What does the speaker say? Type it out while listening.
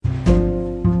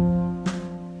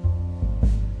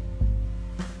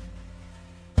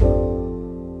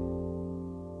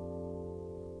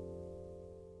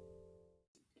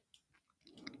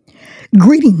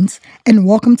Greetings and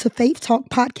welcome to Faith Talk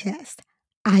Podcast.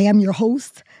 I am your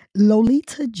host,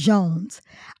 Lolita Jones.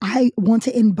 I want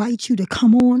to invite you to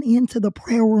come on into the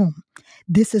prayer room.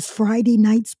 This is Friday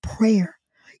night's prayer.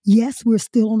 Yes, we're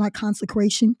still on our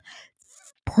consecration,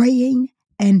 praying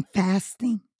and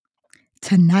fasting.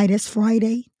 Tonight is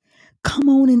Friday. Come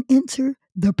on and enter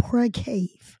the prayer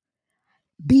cave.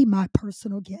 Be my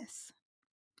personal guest.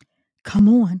 Come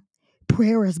on.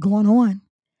 Prayer is going on.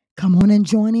 Come on and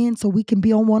join in so we can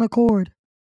be on one accord.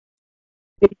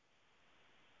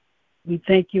 We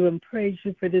thank you and praise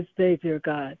you for this day, dear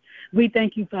God. We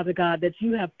thank you, Father God, that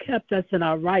you have kept us in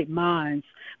our right minds.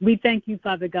 We thank you,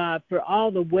 Father God, for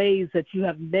all the ways that you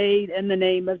have made in the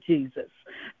name of Jesus.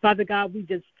 Father God, we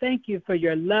just thank you for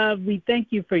your love. We thank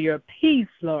you for your peace,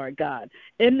 Lord God,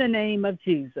 in the name of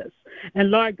Jesus.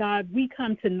 And Lord God, we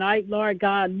come tonight, Lord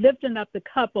God, lifting up the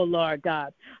couple, Lord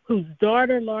God, whose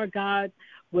daughter, Lord God,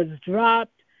 was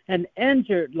dropped and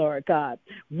injured, Lord God.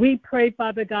 We pray,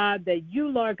 Father God, that you,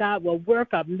 Lord God, will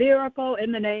work a miracle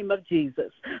in the name of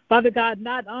Jesus. Father God,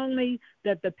 not only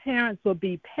that the parents will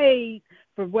be paid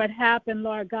for what happened,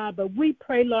 Lord God, but we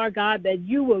pray, Lord God, that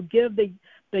you will give the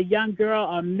young girl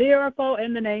a miracle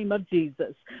in the name of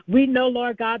Jesus. We know,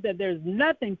 Lord God, that there's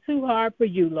nothing too hard for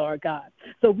you, Lord God.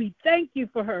 So we thank you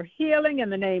for her healing in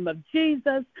the name of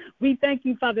Jesus. We thank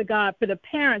you, Father God, for the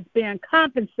parents being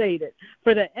compensated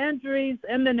for the injuries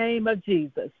in the name of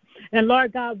Jesus. And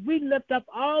Lord God, we lift up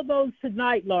all those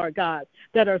tonight, Lord God,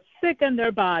 that are sick in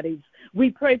their bodies. We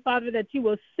pray, Father, that you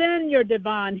will send your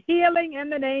divine healing in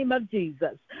the name of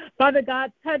Jesus. Father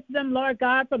God, touch them, Lord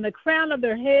God, from the crown of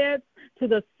their heads to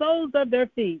the soles of their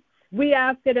feet. We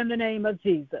ask it in the name of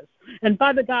Jesus. And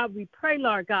Father God, we pray,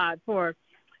 Lord God, for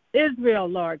Israel,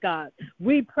 Lord God.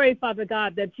 We pray, Father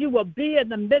God, that you will be in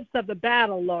the midst of the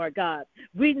battle, Lord God.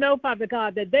 We know, Father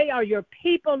God, that they are your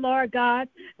people, Lord God,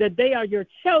 that they are your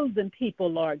chosen people,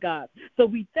 Lord God. So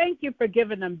we thank you for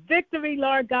giving them victory,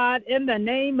 Lord God, in the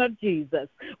name of Jesus.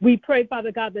 We pray,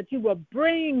 Father God, that you will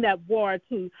bring that war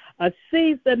to a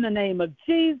cease in the name of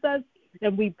Jesus.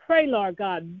 And we pray, Lord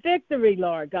God, victory,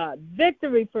 Lord God,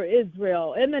 victory for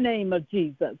Israel in the name of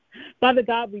Jesus. Father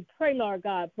God, we pray, Lord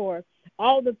God, for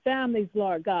all the families,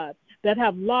 Lord God, that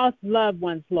have lost loved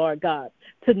ones, Lord God.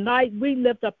 Tonight, we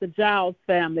lift up the Giles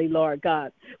family, Lord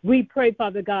God. We pray,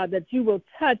 Father God, that you will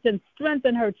touch and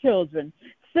strengthen her children.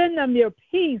 Send them your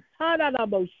peace. Send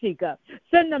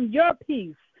them your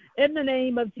peace. In the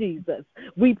name of Jesus,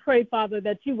 we pray, Father,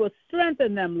 that you will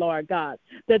strengthen them, Lord God,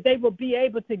 that they will be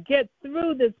able to get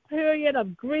through this period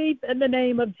of grief in the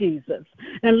name of Jesus.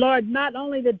 And, Lord, not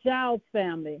only the Giles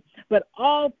family, but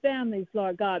all families,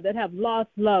 Lord God, that have lost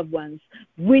loved ones.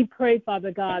 We pray,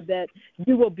 Father God, that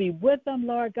you will be with them,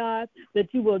 Lord God,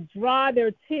 that you will dry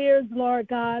their tears, Lord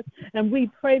God. And we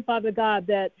pray, Father God,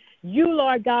 that you,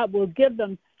 Lord God, will give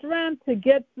them strength to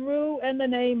get through in the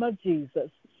name of Jesus.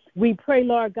 We pray,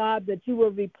 Lord God, that you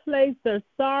will replace their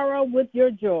sorrow with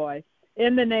your joy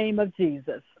in the name of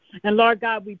Jesus. And, Lord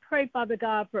God, we pray, Father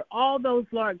God, for all those,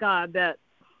 Lord God, that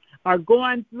are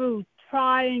going through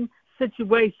trying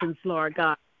situations, Lord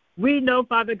God. We know,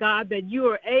 Father God, that you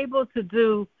are able to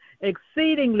do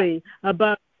exceedingly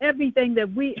above everything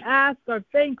that we ask or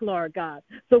think, Lord God.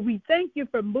 So we thank you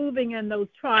for moving in those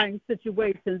trying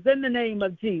situations in the name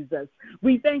of Jesus.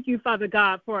 We thank you, Father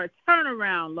God, for a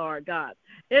turnaround, Lord God,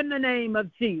 in the name of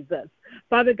Jesus.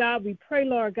 Father God, we pray,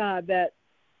 Lord God, that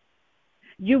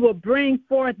you will bring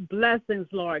forth blessings,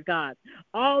 Lord God.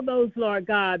 All those, Lord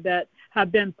God, that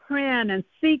have been praying and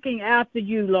seeking after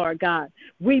you, Lord God.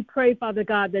 We pray, Father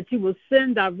God, that you will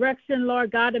send direction,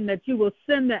 Lord God, and that you will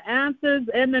send the answers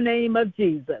in the name of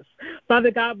Jesus. Father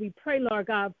God, we pray, Lord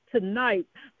God, tonight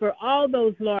for all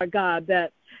those, Lord God,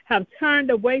 that have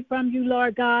turned away from you,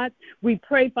 Lord God. We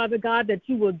pray, Father God, that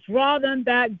you will draw them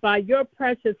back by your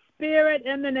precious Spirit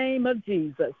in the name of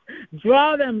Jesus.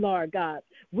 Draw them, Lord God.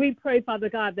 We pray, Father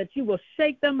God, that you will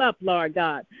shake them up, Lord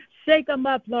God. Shake them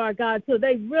up, Lord God, so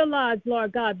they realize,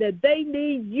 Lord God, that they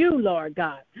need you, Lord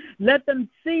God. Let them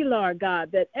see, Lord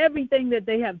God, that everything that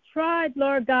they have tried,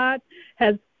 Lord God,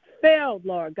 has failed,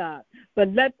 Lord God.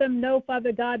 But let them know,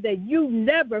 Father God, that you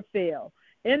never fail.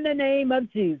 In the name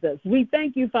of Jesus, we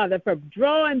thank you, Father, for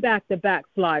drawing back the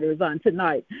backsliders on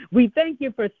tonight. We thank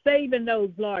you for saving those,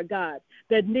 Lord God,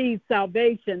 that need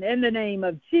salvation in the name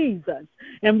of Jesus.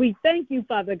 And we thank you,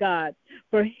 Father God,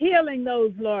 for healing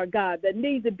those, Lord God, that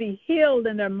need to be healed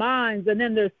in their minds and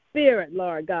in their spirit,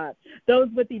 Lord God. Those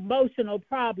with emotional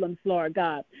problems, Lord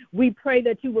God. We pray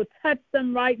that you will touch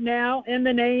them right now in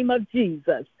the name of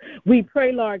Jesus. We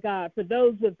pray, Lord God, for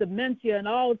those with dementia and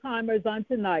Alzheimer's on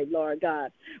tonight, Lord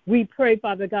God. We pray,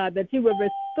 Father God, that you will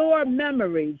restore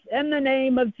memories in the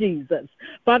name of Jesus.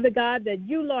 Father God, that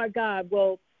you, Lord God,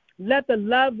 will let the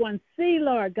loved ones see,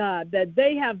 Lord God, that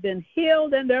they have been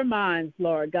healed in their minds,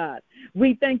 Lord God.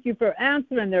 We thank you for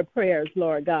answering their prayers,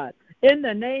 Lord God, in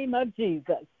the name of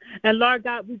Jesus. And, Lord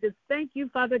God, we just thank you,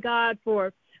 Father God,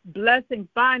 for blessing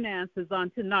finances on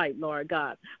tonight, Lord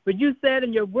God. For you said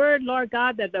in your word, Lord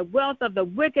God, that the wealth of the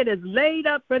wicked is laid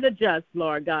up for the just,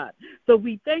 Lord God. So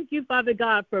we thank you, Father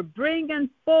God, for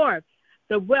bringing forth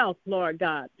the wealth, Lord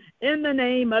God, in the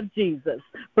name of Jesus.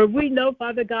 For we know,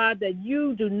 Father God, that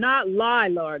you do not lie,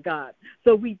 Lord God.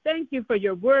 So we thank you for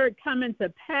your word coming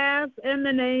to pass in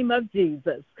the name of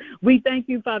Jesus. We thank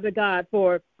you, Father God,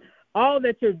 for all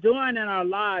that you're doing in our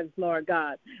lives, Lord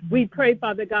God. We pray,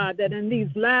 Father God, that in these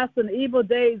last and evil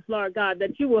days, Lord God,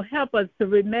 that you will help us to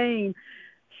remain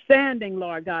standing,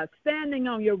 Lord God, standing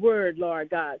on your word, Lord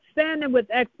God, standing with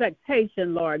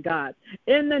expectation, Lord God,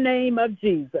 in the name of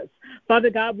Jesus. Father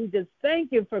God, we just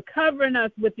thank you for covering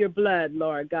us with your blood,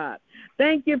 Lord God.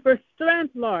 Thank you for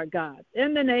strength, Lord God,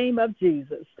 in the name of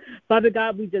Jesus. Father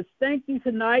God, we just thank you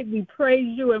tonight. We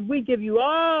praise you and we give you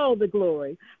all the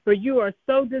glory, for you are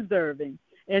so deserving.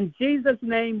 In Jesus'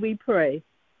 name we pray.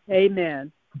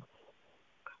 Amen.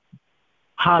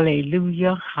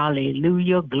 Hallelujah,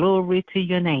 hallelujah, glory to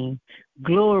your name.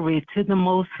 Glory to the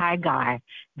Most High God.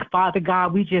 Father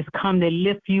God, we just come to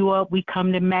lift you up. We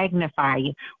come to magnify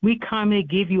you. We come to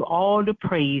give you all the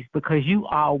praise because you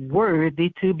are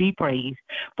worthy to be praised.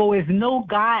 For there's no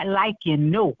God like you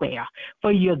nowhere.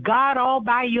 For you're God all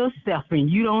by yourself and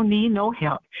you don't need no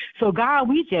help. So God,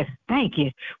 we just thank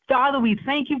you. Father, we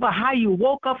thank you for how you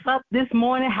woke us up this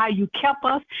morning, how you kept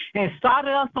us and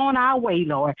started us on our way,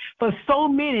 Lord. For so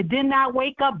many did not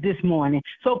wake up this morning.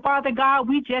 So Father God,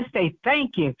 we just say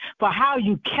thank you for how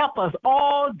you kept us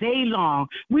all day long.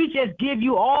 We just give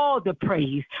you all the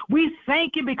praise. We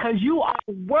thank you because you are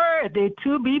worthy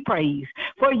to be praised.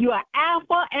 For you are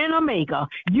Alpha and Omega.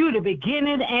 You the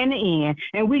beginning and the end.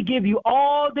 And we give you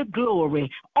all the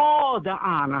glory, all the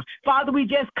honor. Father, we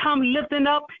just come lifting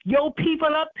up your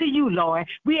people up to you, Lord.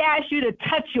 We ask you to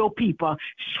touch your people,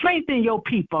 strengthen your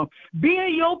people,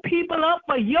 build your people up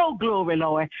for your glory,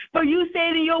 Lord. For you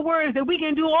said in your words that we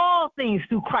can do all things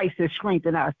through Christ that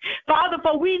strengthen us. Father,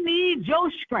 for we need your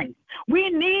strength. We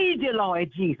need you,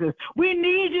 Lord Jesus. We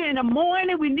need you in the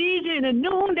morning. We need you in the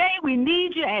noonday. We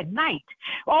need you at night.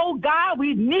 Oh, God,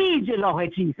 we need you,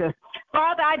 Lord Jesus.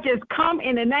 Father, I just come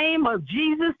in the name of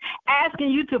Jesus,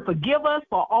 asking you to forgive us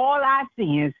for all our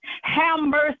sins. Have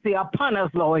mercy upon us,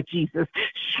 Lord Jesus.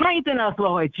 Strengthen us,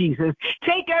 Lord Jesus.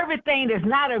 Take everything that's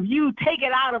not of you, take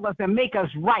it out of us and make us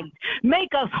right. Make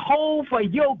us whole for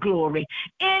your glory.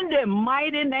 In the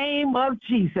mighty name of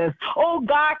Jesus. Oh,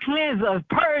 God, cleanse us,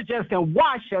 purge us, and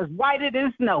wash us whiter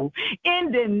than snow.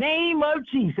 In the name of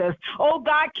Jesus. Oh,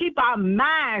 God, keep our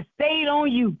minds stayed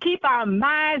on you. Keep our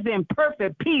minds in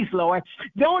perfect peace, Lord.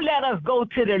 Don't let us go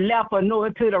to the left or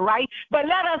nor to the right, but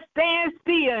let us stand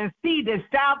still and see the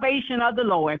salvation of the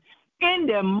Lord. In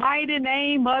the mighty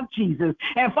name of Jesus.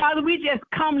 And Father, we just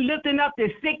come lifting up the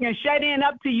sick and shut in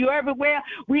up to you everywhere.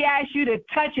 We ask you to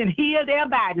touch and heal their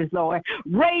bodies, Lord.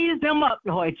 Raise them up,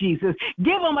 Lord Jesus.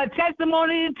 Give them a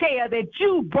testimony to tell that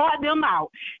you brought them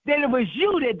out, that it was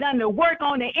you that done the work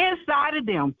on the inside of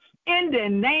them. In the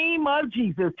name of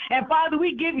Jesus. And Father,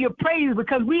 we give you praise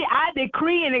because I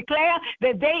decree and declare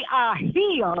that they are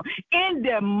healed in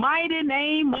the mighty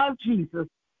name of Jesus.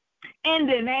 In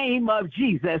the name of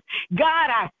Jesus. God,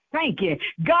 I thank you.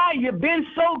 God, you've been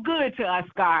so good to us,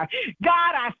 God.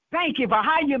 God, I thank you for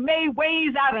how you made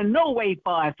ways out of no way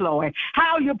for us, Lord.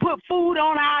 How you put food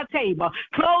on our table,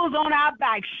 clothes on our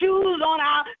back, shoes on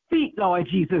our feet, Lord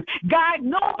Jesus. God,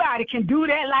 nobody can do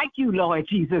that like you, Lord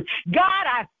Jesus. God,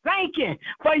 I thank you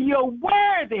for your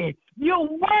worthy. You're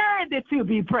worthy to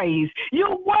be praised. You're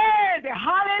worthy.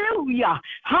 Hallelujah.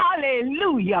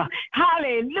 Hallelujah.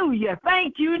 Hallelujah.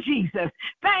 Thank you, Jesus.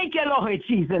 Thank you, Lord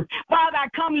Jesus. Father, I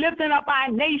come lifting up our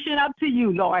nation up to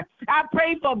you, Lord. I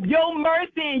pray for your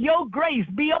mercy and your grace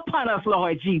be upon us,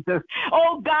 Lord Jesus.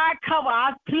 Oh, God, cover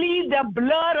us. Plead the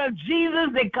blood of Jesus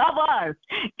to cover us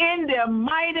in the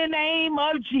mighty name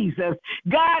of Jesus.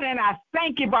 God, and I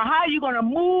thank you for how you're going to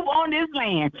move on this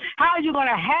land, how you're going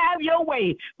to have your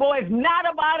way. For it's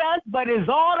not about us, but it's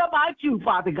all about you,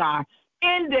 Father God.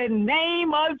 In the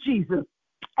name of Jesus.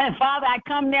 And Father, I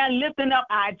come now lifting up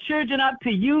our children up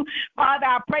to you. Father,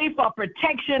 I pray for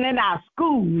protection in our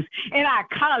schools, in our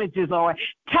colleges, Lord.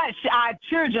 Touch our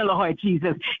children, Lord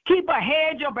Jesus. Keep a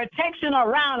hedge of protection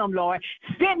around them, Lord.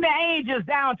 Send the angels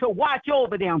down to watch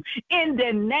over them. In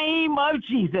the name of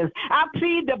Jesus, I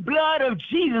plead the blood of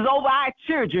Jesus over our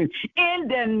children. In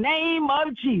the name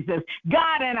of Jesus,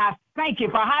 God, and I thank you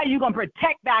for how you're going to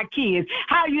protect our kids,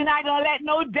 how you're not going to let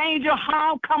no danger,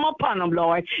 harm come upon them,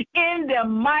 Lord. In the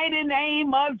mighty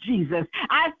name of Jesus,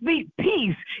 I speak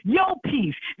peace, your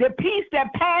peace, the peace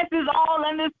that passes all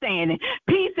understanding,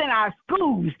 peace in our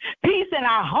schools, peace in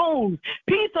our homes,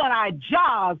 peace on our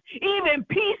jobs, even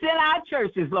peace in our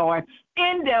churches, Lord.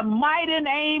 In the mighty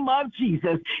name of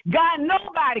Jesus. God,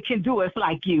 nobody can do us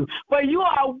like you, for you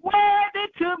are worthy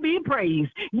to be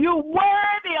praised. You're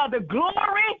worthy of the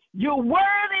glory. You're worthy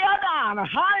of the honor.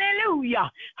 Hallelujah.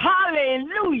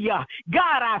 Hallelujah.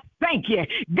 God, I thank you.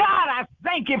 God, I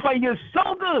thank you for you're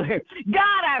so good.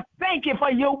 God, I thank you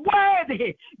for you're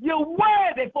worthy. You're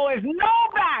worthy, for it's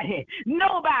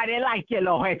nobody like you,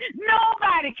 Lord.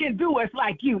 Nobody can do us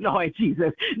like you, Lord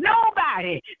Jesus.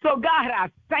 Nobody. So, God, I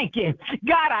thank you.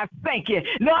 God, I thank you.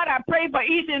 Lord, I pray for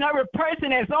each and every person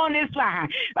that's on this line.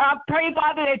 I pray,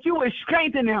 Father, that you will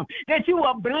strengthen them, that you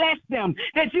will bless them,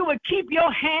 that you will keep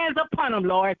your hands upon them,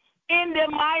 Lord. In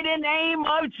the mighty name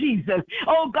of Jesus.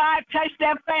 Oh, God, touch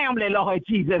that family, Lord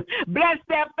Jesus. Bless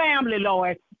that family,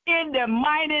 Lord. In the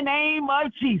mighty name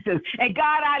of Jesus. And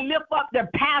God, I lift up the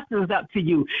pastors up to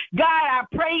you. God, I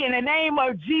pray in the name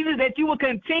of Jesus that you will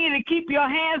continue to keep your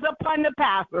hands upon the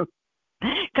pastors.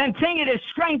 Continue to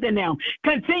strengthen them.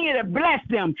 Continue to bless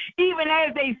them, even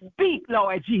as they speak,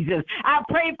 Lord Jesus. I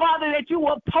pray, Father, that you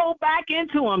will pour back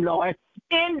into them, Lord.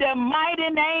 In the mighty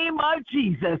name of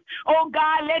Jesus. Oh,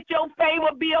 God, let your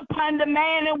favor be upon the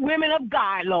men and women of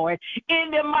God, Lord.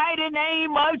 In the mighty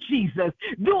name of Jesus.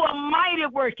 Do a mighty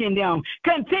work in them.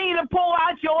 Continue to pour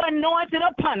out your anointing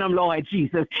upon them, Lord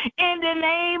Jesus. In the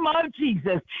name of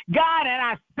Jesus. God, and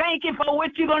I thank you for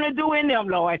what you're going to do in them,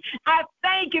 Lord. I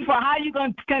thank you for how you're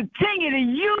going to continue to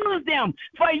use them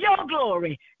for your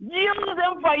glory. Use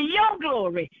them for your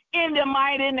glory. In the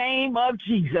mighty name of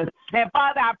Jesus. And,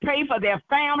 Father, I pray for their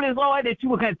families, Lord, that you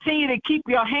will continue to keep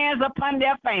your hands upon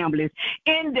their families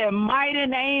in the mighty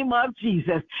name of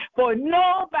Jesus. For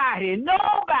nobody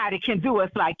can do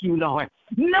us like you, Lord.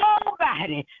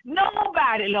 Nobody,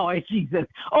 Lord Jesus.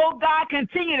 Oh, God,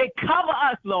 continue to cover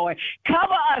us, Lord.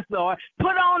 Cover us, Lord.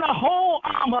 Put on the whole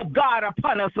armor of God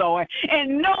upon us, Lord.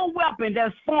 And no weapon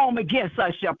that's formed against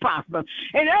us shall prosper.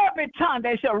 And every tongue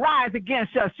that shall rise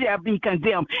against us shall be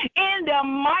condemned. In the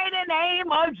mighty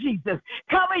name of Jesus.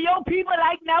 Cover your people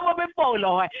like never before,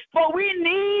 Lord. For we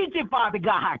need you, Father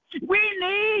God. We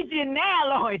need you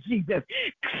now, Lord Jesus.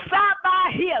 Stop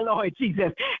by here, Lord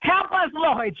Jesus. Help us,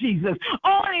 Lord Jesus.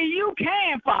 Only you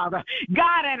can, Father.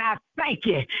 God, and I thank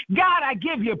you. God, I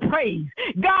give you praise.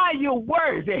 God, you're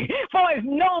worthy, for it's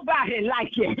nobody like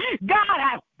you. God,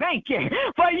 I thank you,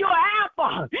 for you're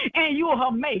Alpha and you're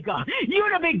Omega.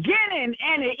 You're the beginning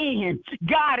and the end.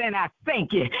 God, and I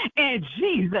thank you. In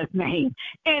Jesus' name,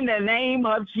 in the name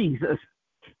of Jesus.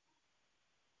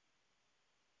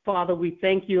 Father, we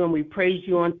thank you and we praise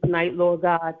you on tonight, Lord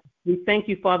God. We thank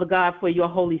you, Father God, for your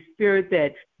Holy Spirit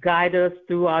that guide us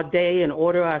through our day and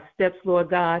order our steps,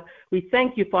 Lord God. We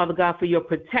thank you, Father God, for your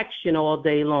protection all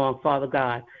day long, Father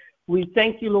God. We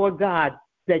thank you, Lord God,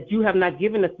 that you have not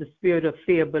given us the spirit of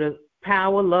fear, but of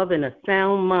power, love, and a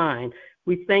sound mind.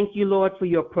 We thank you, Lord, for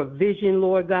your provision,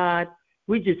 Lord God.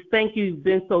 We just thank you. You've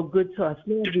been so good to us.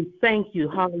 Lord, we thank you.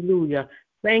 Hallelujah.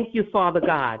 Thank you, Father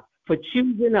God, for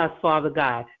choosing us, Father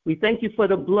God. We thank you for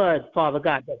the blood, Father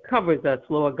God, that covers us,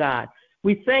 Lord God.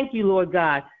 We thank you, Lord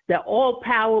God, that all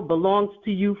power belongs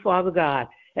to you, Father God.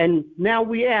 And now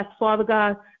we ask, Father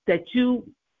God, that you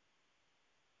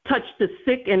touch the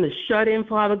sick and the shut-in,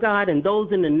 Father God, and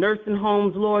those in the nursing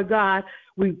homes, Lord God.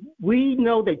 We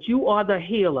know that you are the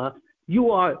healer.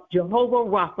 You are Jehovah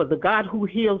Rapha, the God who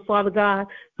heals, Father God.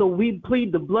 So we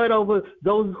plead the blood over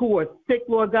those who are sick,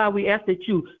 Lord God. We ask that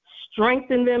you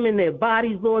strengthen them in their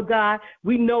bodies, Lord God.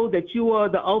 We know that you are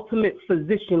the ultimate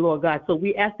physician, Lord God. So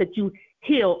we ask that you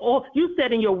heal all. You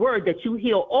said in your word that you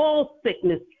heal all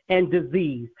sickness and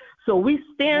disease. So we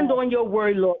stand on your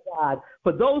word, Lord God,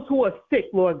 for those who are sick,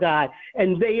 Lord God,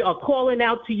 and they are calling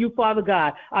out to you, Father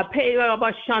God. I pray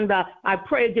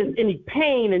against any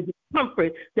pain and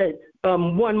discomfort that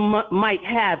one might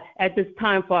have at this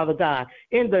time, Father God.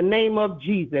 In the name of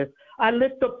Jesus, I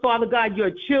lift up, Father God,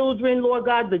 your children, Lord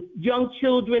God, the young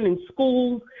children in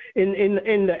schools,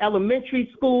 in the elementary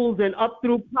schools and up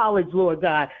through college, Lord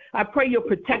God. I pray your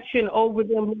protection over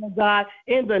them, Lord God,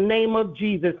 in the name of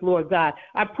Jesus, Lord God.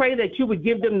 I pray that you would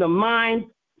give them the mind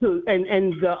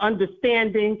and the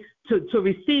understanding to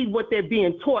receive what they're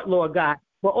being taught, Lord God.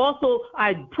 But also,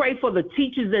 I pray for the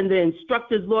teachers and the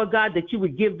instructors, Lord God, that you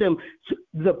would give them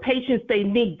the patience they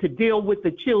need to deal with the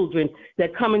children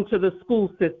that come into the school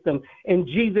system. In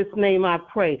Jesus' name I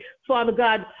pray. Father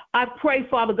God, I pray,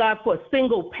 Father God, for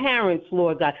single parents,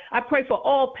 Lord God. I pray for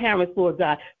all parents, Lord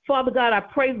God. Father God, I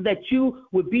pray that you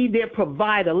would be their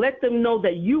provider. Let them know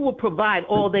that you will provide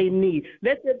all they need.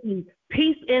 Let there be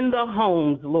peace in the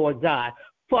homes, Lord God.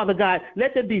 Father God,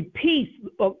 let there be peace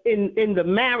in the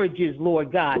marriages,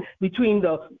 Lord God, between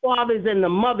the fathers and the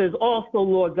mothers also,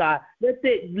 Lord God. Let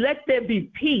there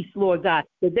be peace, Lord God,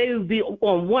 that they will be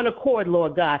on one accord,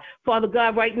 Lord God. Father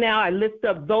God, right now I lift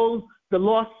up the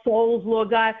lost souls,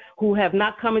 Lord God, who have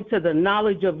not come into the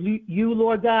knowledge of you,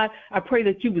 Lord God. I pray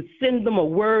that you would send them a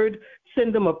word,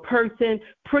 send them a person,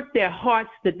 prick their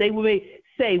hearts that they may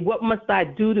say, what must I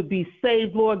do to be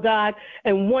saved, Lord God?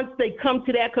 And once they come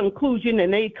to that conclusion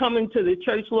and they come into the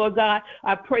church, Lord God,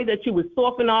 I pray that you would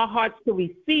soften our hearts to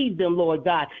receive them, Lord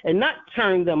God, and not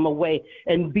turn them away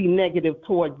and be negative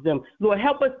towards them. Lord,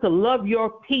 help us to love your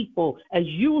people as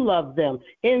you love them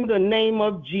in the name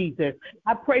of Jesus.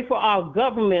 I pray for our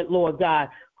government, Lord God.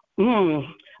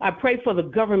 I pray for the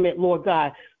government, Lord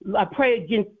God. I pray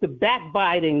against the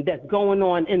backbiting that's going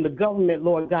on in the government,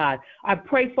 Lord God. I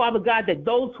pray, Father God, that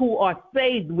those who are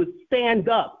saved would stand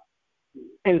up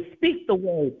and speak the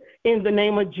word in the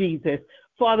name of Jesus.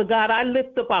 Father God, I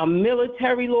lift up our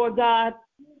military, Lord God.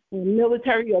 The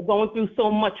military are going through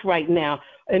so much right now,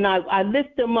 and I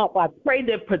lift them up. I pray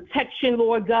their protection,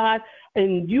 Lord God,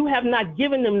 and you have not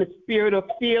given them the spirit of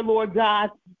fear, Lord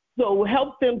God. So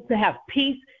help them to have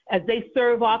peace as they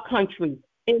serve our country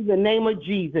in the name of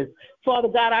Jesus. Father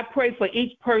God, I pray for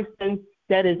each person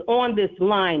that is on this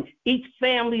line, each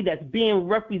family that's being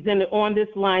represented on this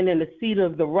line in the seat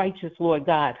of the righteous, Lord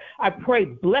God. I pray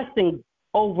blessing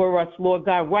over us, Lord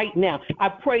God, right now. I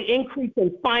pray increase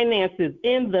in finances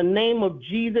in the name of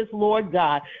Jesus, Lord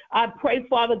God. I pray,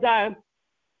 Father God,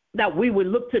 that we would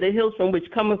look to the hills from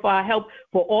which cometh our help,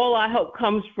 for all our help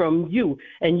comes from you,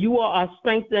 and you are our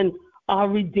strength and our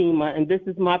Redeemer. And this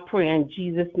is my prayer in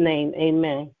Jesus' name.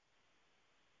 Amen.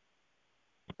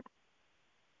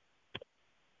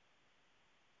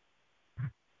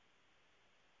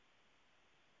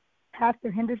 Pastor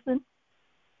Henderson.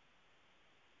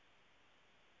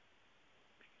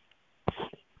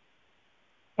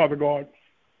 Father God,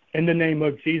 in the name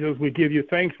of Jesus, we give you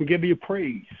thanks, we give you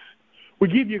praise, we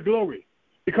give you glory,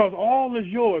 because all is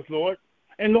yours, Lord.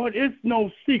 And Lord, it's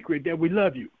no secret that we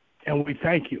love you, and we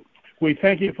thank you. We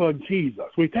thank you for Jesus.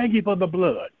 We thank you for the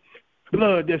blood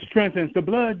that strengthens, the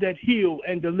blood that heals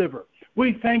and delivers.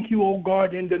 We thank you, oh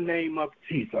God, in the name of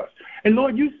Jesus. And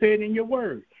Lord, you said in your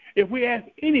word, if we ask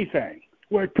anything,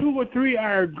 where 2 or 3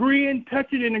 are agreeing,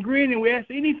 touching and agreeing, and we ask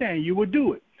anything, you will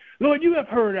do it. Lord, you have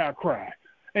heard our cry.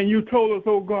 And you told us,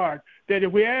 oh God, that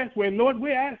if we ask, well, Lord,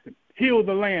 we ask him, heal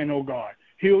the land, oh God.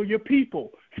 Heal your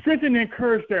people. Strengthen and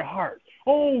encourage their hearts.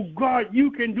 Oh God,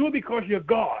 you can do it because you're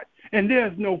God, and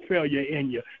there's no failure in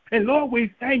you. And Lord,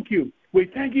 we thank you. We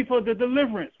thank you for the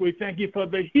deliverance. We thank you for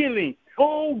the healing.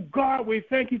 Oh God, we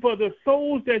thank you for the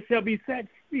souls that shall be set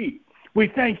free.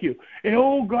 We thank you. And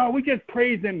oh God, we just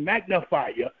praise and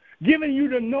magnify you, giving you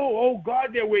to know, oh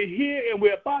God, that we're here and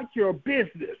we're about your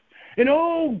business. And,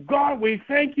 oh, God, we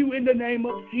thank you in the name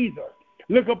of Jesus.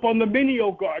 Look upon the many,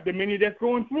 oh, God, the many that's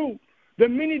going through, the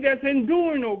many that's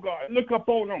enduring, oh, God. Look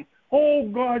upon them, oh,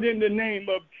 God, in the name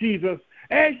of Jesus.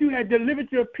 As you had delivered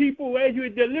your people, as you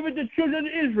had delivered the children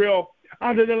of Israel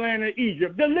out of the land of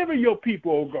Egypt, deliver your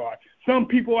people, oh, God. Some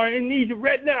people are in Egypt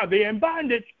right now. They're in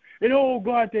bondage. And, oh,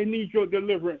 God, they need your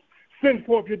deliverance. Send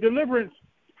forth your deliverance.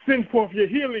 Send forth your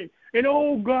healing. And,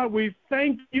 oh, God, we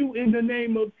thank you in the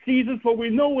name of Jesus, for we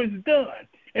know it's done.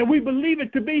 And we believe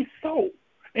it to be so.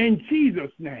 In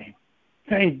Jesus' name,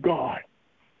 thank God.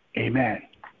 Amen.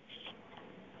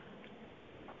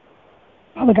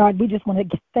 Father God, we just want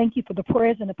to thank you for the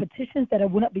prayers and the petitions that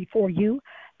have went up before you.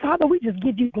 Father, we just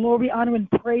give you glory, honor, and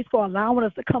praise for allowing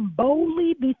us to come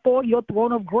boldly before your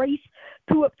throne of grace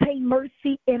to obtain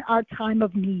mercy in our time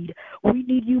of need. We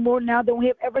need you more now than we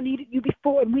have ever needed you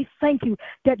before, and we thank you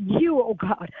that you, oh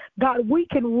God, we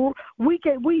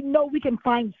know we can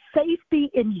find safety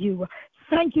in you.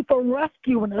 thank you for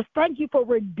rescuing us. Thank you for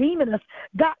redeeming us.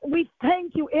 God, we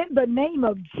thank you in the name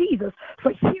of Jesus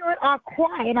for hearing our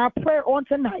cry and our prayer on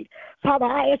tonight. Father,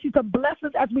 I ask you to bless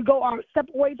us as we go our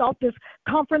separate ways off this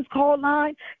conference call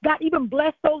line. God, even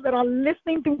bless those that are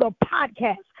listening through the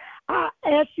podcast. I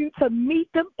ask you to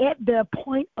meet them at their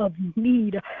point of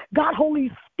need. God,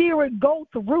 Holy Spirit, go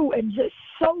through and just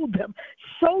show them.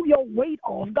 Show your weight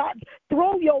off. God,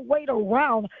 throw your weight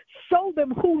around. Show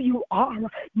them who you are.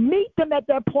 Meet them at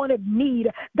their point of need.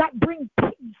 God, bring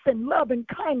peace and love and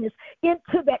kindness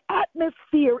into the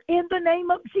atmosphere in the name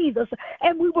of Jesus.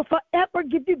 And we will forever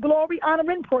give you glory,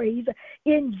 honor, and praise.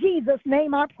 In Jesus'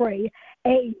 name I pray.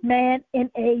 Amen and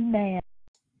amen.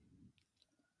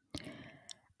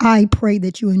 I pray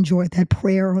that you enjoyed that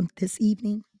prayer on this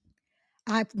evening.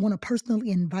 I want to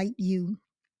personally invite you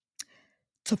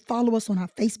to follow us on our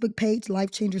Facebook page,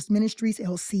 Life Changers Ministries,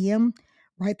 LCM,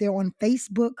 right there on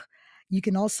Facebook. You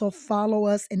can also follow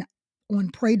us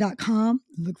on pray.com.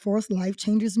 Look for us, Life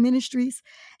Changers Ministries,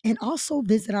 and also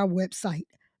visit our website,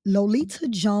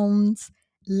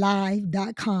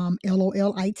 LolitaJonesLive.com,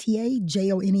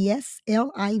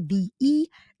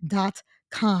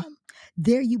 LolitaJonesLive.com.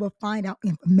 There you will find out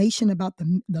information about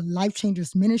the Life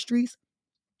Changers Ministries.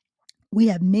 We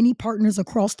have many partners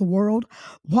across the world.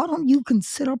 Why don't you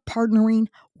consider partnering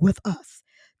with us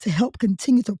to help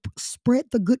continue to spread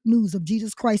the good news of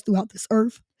Jesus Christ throughout this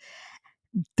earth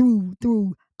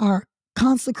through our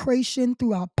consecration,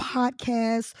 through our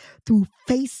podcast, through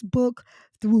Facebook,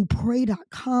 through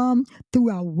pray.com, through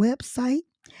our website,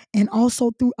 and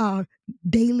also through our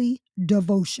daily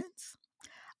devotions.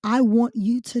 I want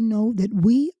you to know that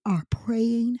we are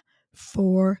praying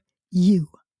for you.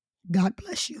 God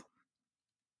bless you.